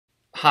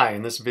Hi,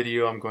 in this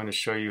video I'm going to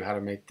show you how to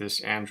make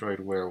this Android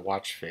Wear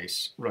watch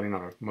face running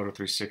on a Moto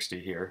 360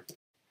 here.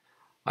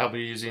 I'll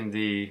be using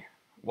the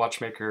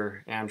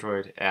Watchmaker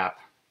Android app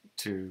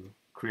to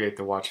create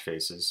the watch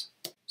faces.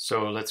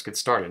 So let's get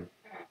started.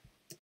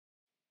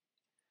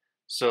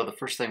 So the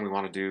first thing we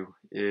want to do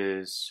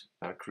is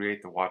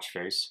create the watch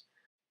face.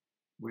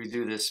 We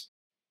do this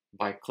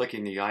by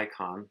clicking the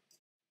icon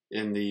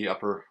in the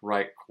upper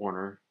right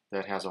corner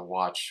that has a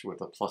watch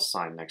with a plus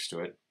sign next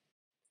to it.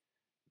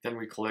 Then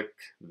we click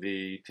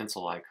the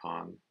pencil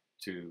icon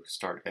to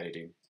start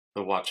editing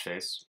the watch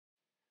face.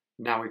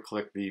 Now we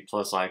click the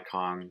plus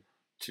icon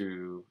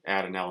to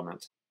add an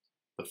element.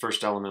 The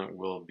first element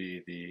will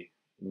be the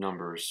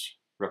numbers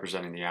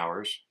representing the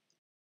hours.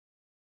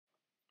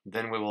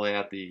 Then we will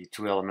add the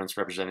two elements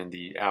representing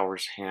the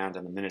hours hand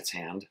and the minutes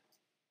hand.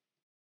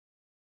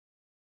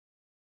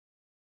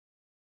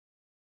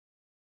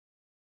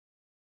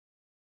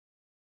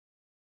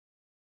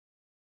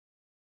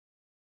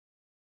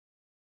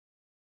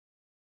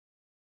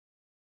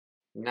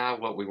 Now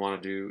what we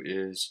want to do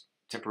is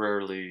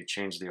temporarily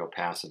change the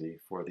opacity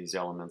for these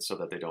elements so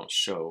that they don't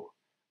show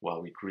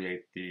while we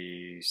create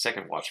the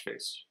second watch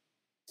face.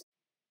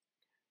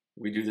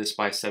 We do this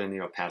by setting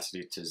the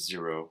opacity to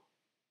 0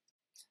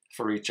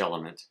 for each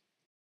element.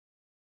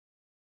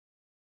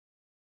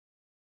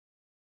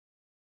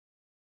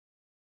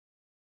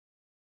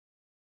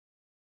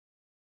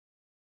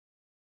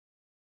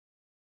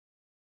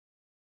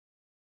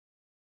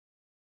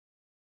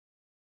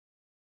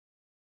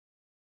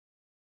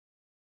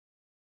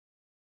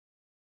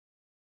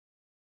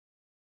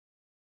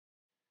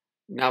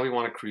 Now we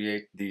want to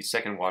create the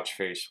second watch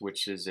face,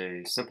 which is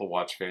a simple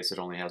watch face. It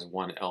only has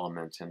one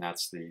element, and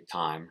that's the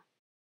time.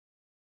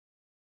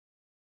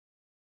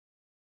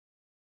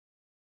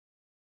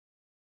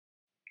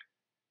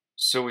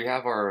 So we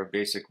have our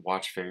basic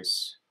watch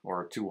face,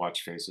 or two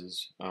watch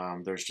faces.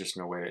 There's just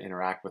no way to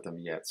interact with them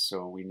yet,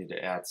 so we need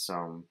to add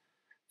some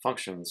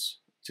functions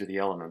to the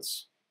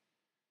elements,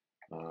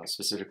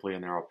 specifically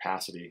in their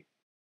opacity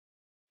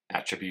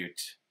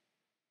attribute,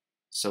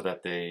 so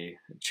that they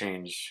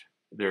change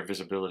their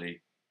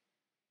visibility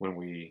when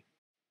we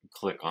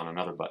click on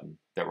another button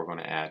that we're going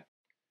to add.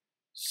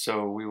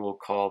 So we will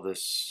call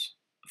this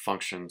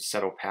function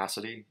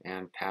setOpacity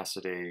and pass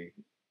it a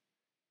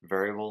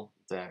variable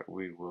that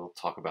we will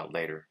talk about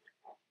later.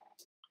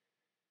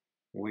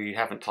 We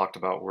haven't talked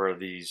about where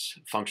these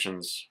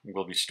functions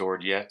will be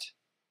stored yet,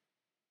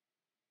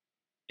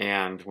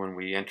 and when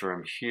we enter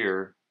them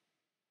here,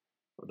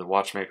 the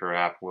Watchmaker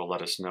app will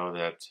let us know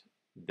that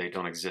they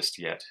don't exist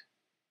yet.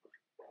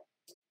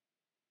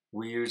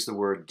 We use the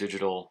word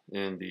digital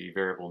in the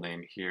variable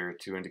name here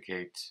to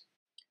indicate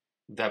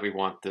that we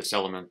want this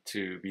element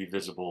to be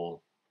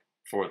visible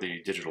for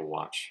the digital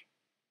watch.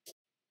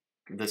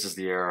 This is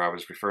the error I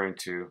was referring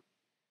to.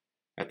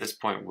 At this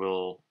point,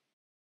 we'll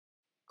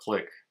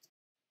click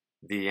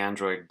the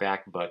Android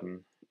back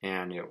button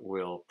and it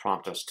will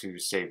prompt us to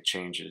save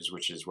changes,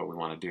 which is what we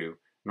want to do.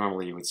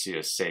 Normally you would see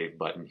a save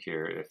button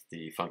here if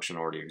the function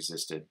already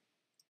existed.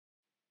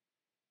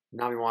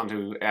 Now we want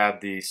to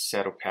add the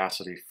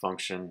setOpacity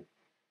function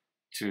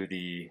to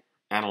the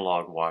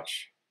analog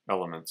watch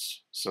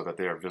elements so that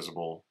they are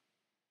visible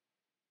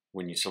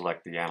when you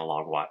select the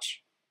analog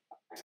watch.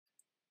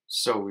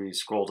 So we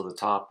scroll to the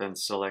top and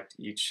select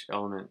each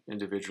element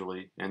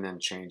individually and then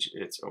change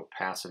its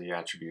opacity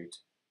attribute.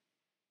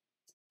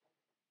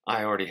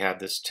 I already had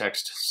this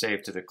text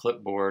saved to the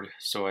clipboard,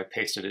 so I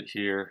pasted it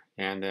here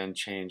and then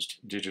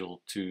changed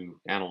digital to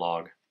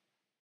analog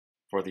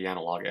for the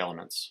analog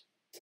elements.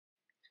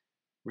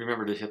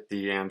 Remember to hit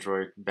the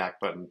Android back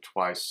button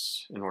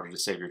twice in order to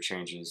save your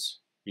changes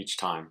each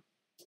time.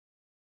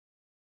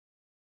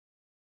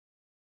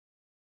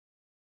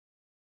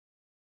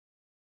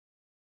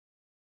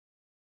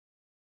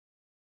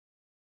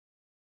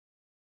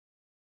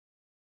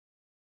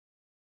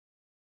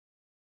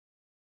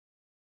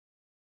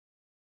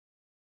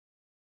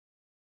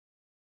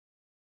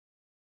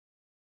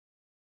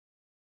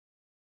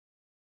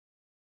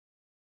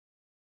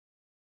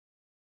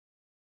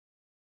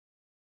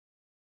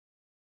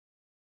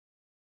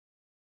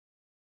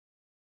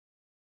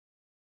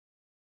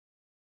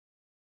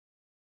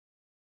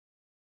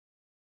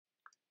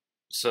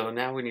 So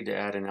now we need to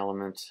add an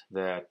element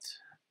that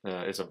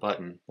is a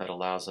button that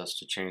allows us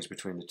to change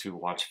between the two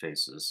watch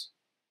faces.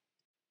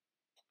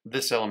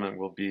 This element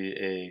will be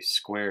a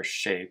square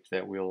shape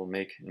that we'll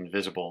make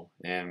invisible,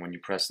 and when you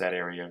press that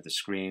area of the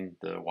screen,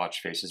 the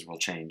watch faces will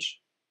change.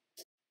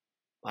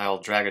 I'll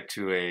drag it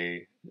to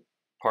a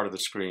part of the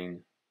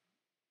screen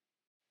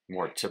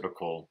more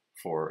typical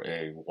for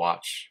a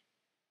watch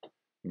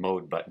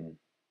mode button,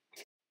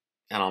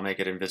 and I'll make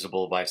it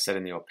invisible by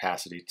setting the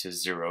opacity to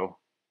 0.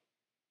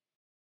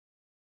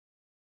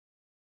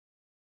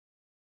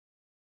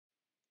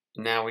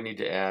 Now we need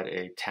to add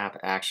a tap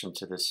action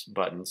to this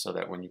button so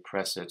that when you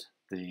press it,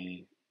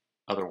 the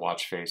other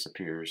watch face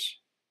appears.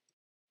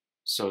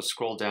 So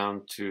scroll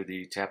down to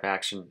the tap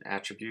action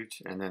attribute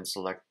and then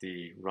select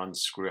the run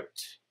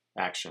script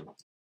action.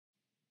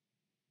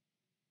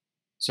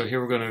 So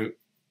here we're going to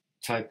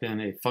type in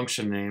a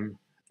function name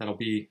that'll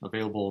be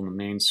available in the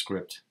main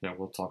script that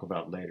we'll talk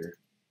about later.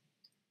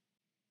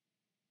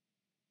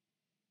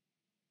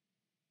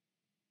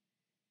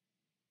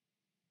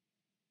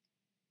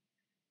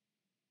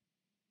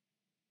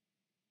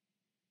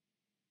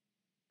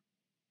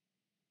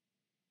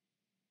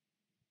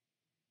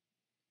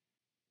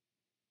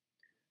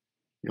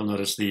 You'll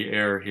notice the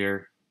error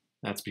here.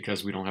 That's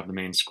because we don't have the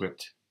main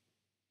script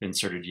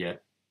inserted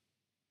yet.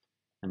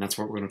 And that's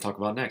what we're going to talk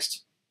about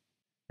next.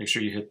 Make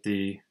sure you hit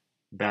the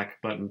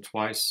back button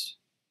twice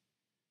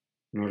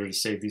in order to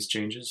save these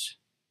changes.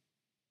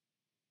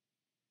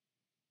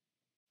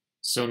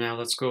 So now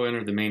let's go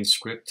enter the main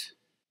script.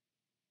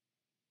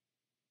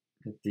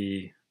 Hit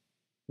the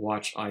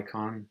watch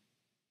icon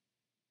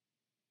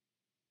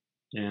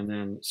and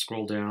then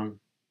scroll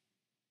down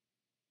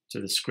to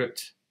the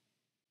script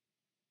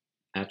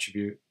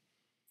attribute.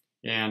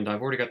 And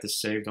I've already got this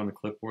saved on the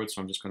clipboard,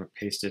 so I'm just going to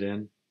paste it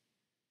in.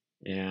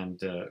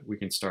 And we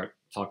can start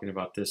talking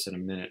about this in a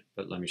minute,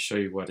 but let me show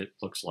you what it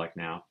looks like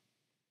now.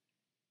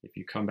 If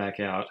you come back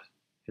out,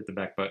 hit the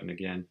back button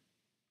again,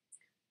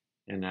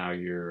 and now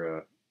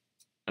you're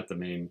at the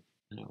main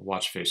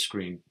watch face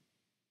screen.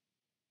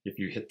 If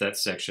you hit that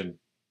section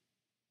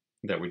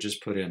that we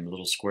just put in, the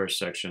little square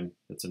section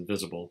that's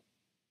invisible,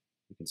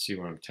 you can see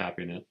where I'm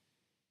tapping it.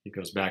 It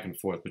goes back and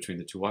forth between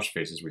the two watch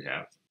faces we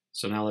have.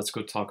 So now let's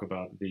go talk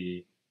about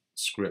the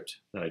script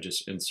that I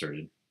just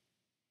inserted.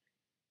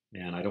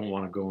 And I don't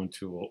want to go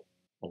into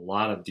a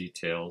lot of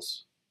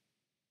details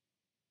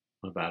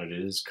about it.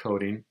 It is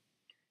coding,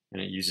 and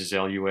it uses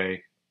Lua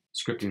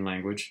scripting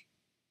language.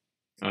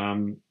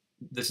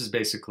 This is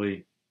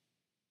basically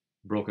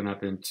broken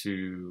up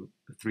into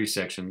three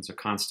sections: a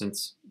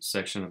constants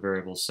section, a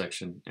variables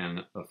section, and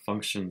a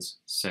functions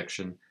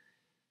section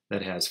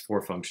that has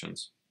 4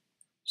 functions.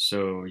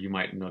 So you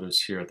might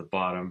notice here at the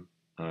bottom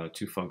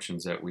 2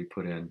 functions that we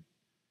put in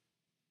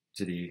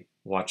to the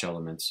watch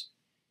elements.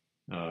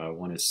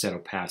 One is set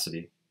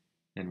opacity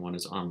and one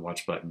is on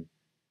watch button.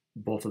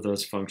 Both of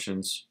those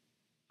functions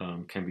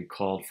can be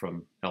called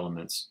from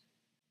elements.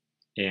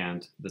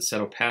 And the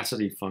set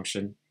opacity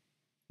function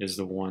is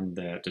the one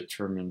that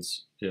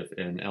determines if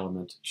an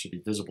element should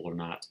be visible or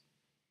not.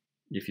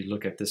 If you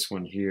look at this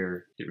one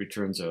here, it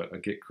returns a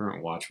get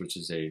current watch, which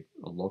is a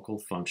local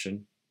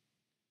function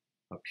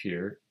up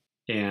here.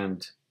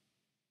 And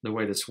the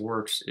way this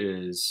works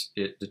is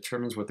it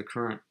determines what the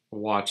current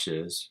watch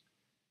is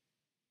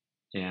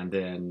and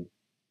then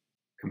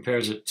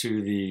compares it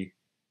to the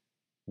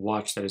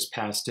watch that is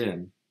passed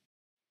in.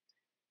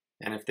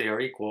 And if they are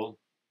equal,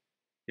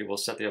 it will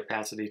set the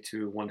opacity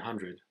to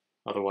 100.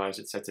 Otherwise,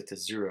 it sets it to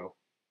 0.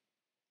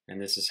 And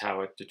this is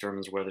how it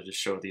determines whether to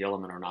show the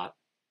element or not.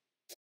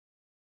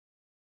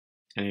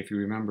 And if you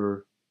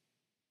remember,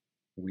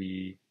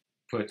 we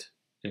put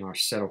in our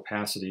set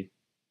opacity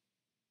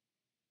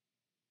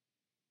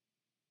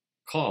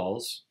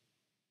calls.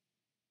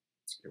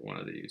 Let's get one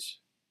of these.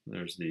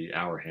 There's the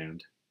hour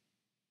hand.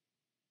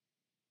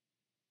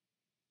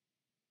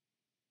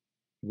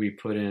 We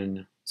put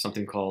in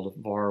something called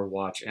var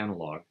watch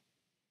analog.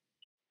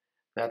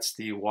 That's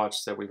the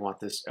watch that we want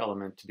this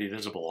element to be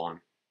visible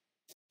on.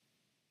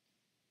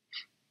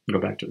 Go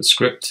back to the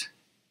script.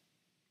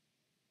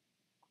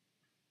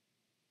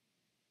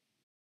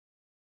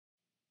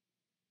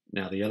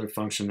 Now the other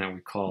function that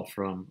we call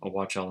from a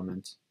watch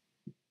element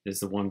is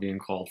the one being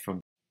called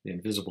from the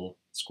invisible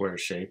square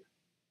shape.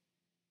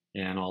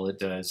 And all it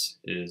does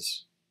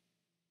is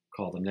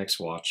call the next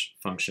watch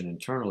function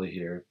internally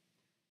here.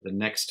 The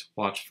next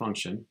watch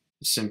function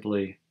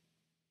simply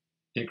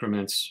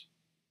increments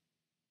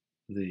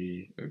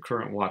the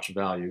current watch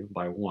value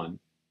by 1.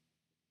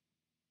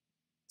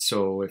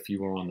 So if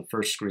you were on the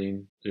first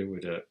screen, it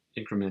would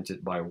increment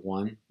it by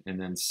 1 and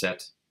then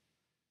set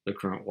the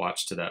current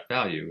watch to that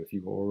value. If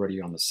you were already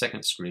on the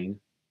second screen,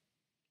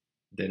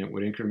 then it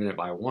would increment it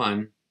by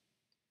 1,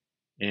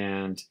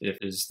 and if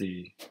is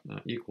the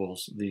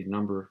equals the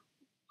number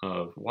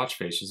of watch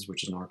faces,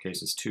 which in our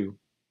case is 2,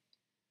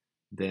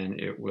 then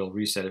it will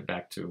reset it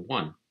back to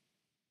 1,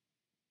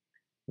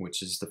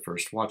 which is the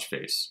first watch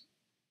face.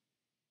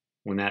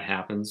 When that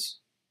happens,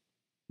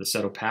 the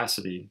set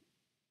opacity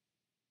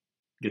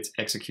gets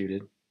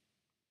executed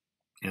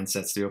and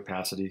sets the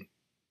opacity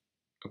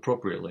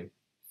appropriately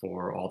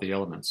for all the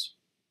elements.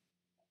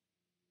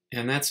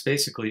 And that's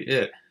basically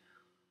it.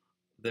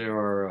 There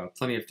are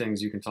plenty of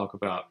things you can talk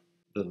about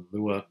the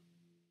Lua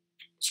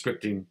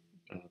scripting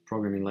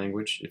programming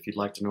language. If you'd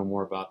like to know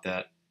more about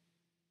that,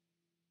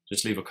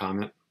 just leave a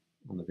comment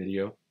on the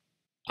video.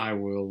 I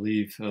will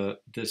leave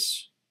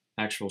this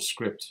actual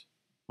script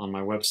on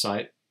my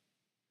website,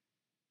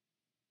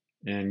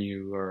 and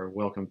you are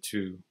welcome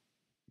to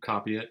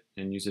copy it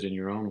and use it in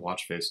your own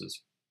watch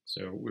faces.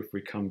 So if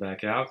we come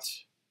back out,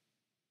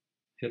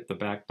 hit the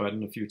back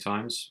button a few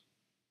times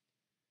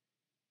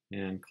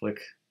and click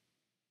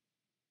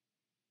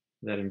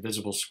that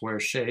invisible square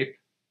shape,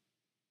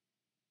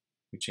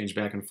 we change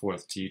back and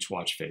forth to each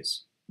watch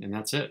face. And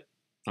that's it.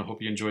 I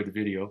hope you enjoyed the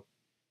video.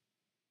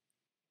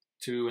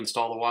 To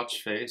install the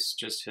watch face,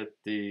 just hit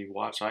the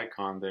watch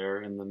icon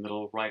there in the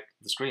middle right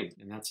of the screen,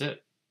 and that's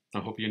it. I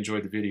hope you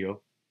enjoyed the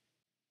video.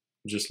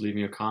 Just leave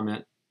me a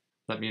comment.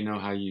 Let me know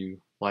how you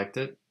liked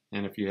it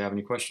and if you have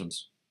any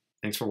questions.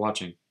 Thanks for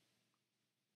watching.